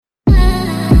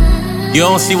You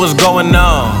don't see what's going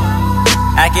on,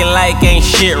 acting like ain't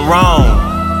shit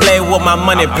wrong. Play with my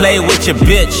money, play with your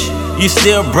bitch. You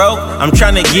still broke? I'm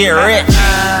tryna get rich.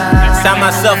 Sign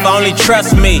myself, I only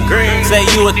trust me. Say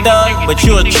you a thug, but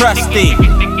you a trustee.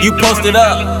 You posted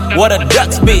up, what a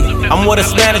ducks be. I'm with a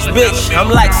Spanish bitch, I'm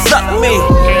like, suck me.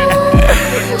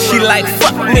 She like,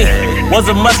 fuck me. Was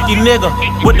a musky nigga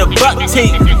with the buck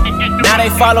teeth. Now they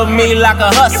follow me like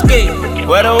a husky.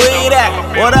 Where the weed at?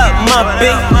 What up,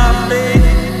 mumpy?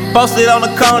 Posted on the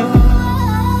corner,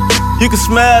 you can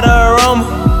smell the aroma.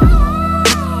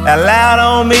 That loud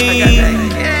on me,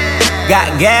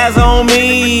 got gas on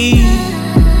me.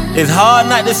 It's hard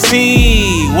not to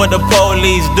see what the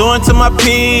police doing to my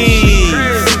peace.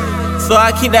 So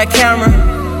I keep that camera,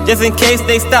 just in case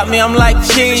they stop me, I'm like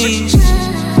cheese.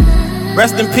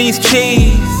 Rest in peace,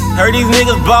 cheese. Heard these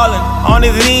niggas ballin' on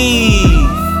his Eve.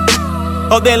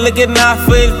 Hope they looking out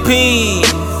for his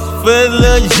peace, for his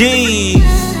little G's.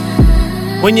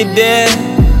 When you're dead,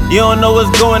 you don't know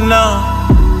what's going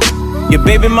on. Your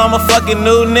baby mama fucking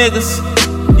new niggas.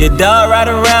 Your dog ride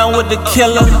around with the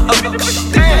killer.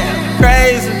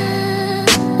 Crazy.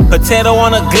 Potato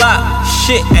on a Glock,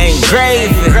 shit ain't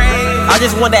gravy. I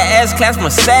just want that S-Class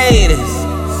Mercedes.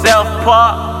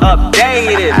 Self-park,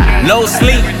 updated. No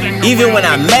sleep, even when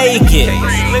I make it.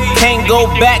 Can't go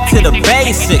back to the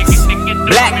basics.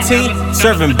 Black tea,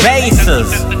 serving bases.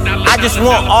 I just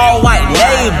want all white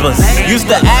neighbors. Used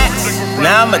to ask,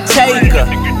 now I'm a taker.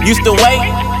 Used to wait,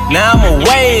 now I'm a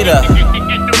waiter.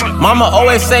 Mama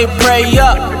always say pray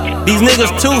up. These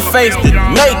niggas two-faced it,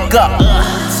 make up.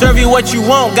 Serve you what you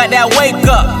want, got that wake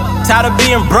up. Tired of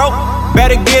being broke,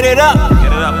 better get it up.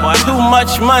 Too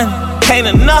much money, ain't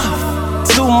enough.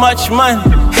 Too much money,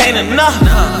 ain't enough.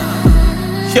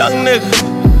 Young nigga,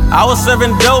 I was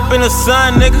serving dope in the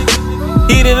sun, nigga.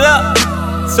 Heat it up,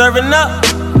 serving up.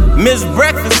 Miss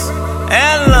breakfast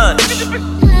and lunch.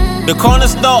 The corner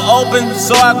store open,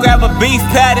 so I grab a beef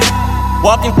patty.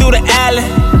 Walking through the alley,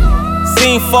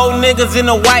 seen 4 niggas in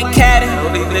a white caddy.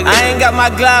 I ain't got my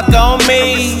Glock on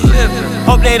me.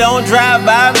 Hope they don't drive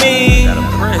by me.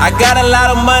 I got a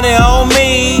lot of money on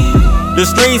me. The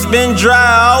streets been dry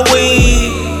all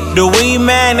week. The weed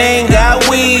man ain't got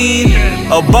weed.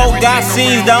 A boat got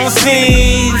seized, don't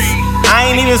seize. I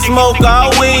ain't even smoke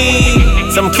all weed.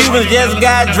 Some Cubans just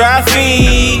got dry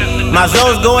feet. My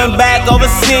Zoe's going back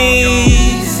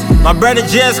overseas. My brother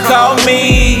just called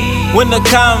me when to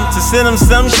come to send him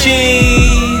some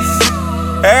cheese.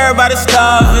 Everybody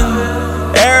starving,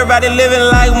 everybody living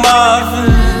like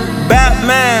Marvin.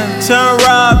 Batman turned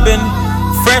Robin.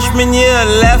 Freshman year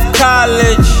left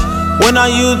college. Went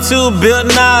on YouTube, built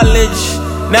knowledge.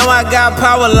 Now I got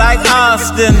power like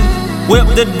Austin. Whip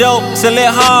the dope till it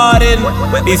harden.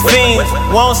 These fiends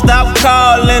won't stop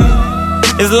calling.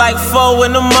 It's like 4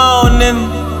 in the morning.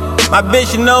 My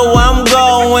bitch know where I'm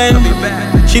going.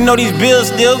 She know these bills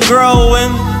still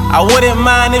growing. I wouldn't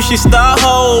mind if she start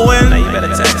hoeing.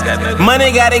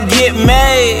 Money gotta get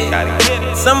made.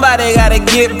 Somebody gotta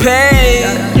get paid.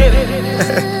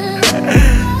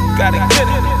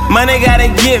 Money gotta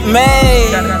get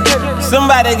made.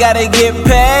 Somebody gotta get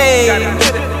paid.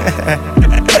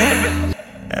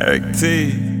 Eric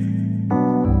T.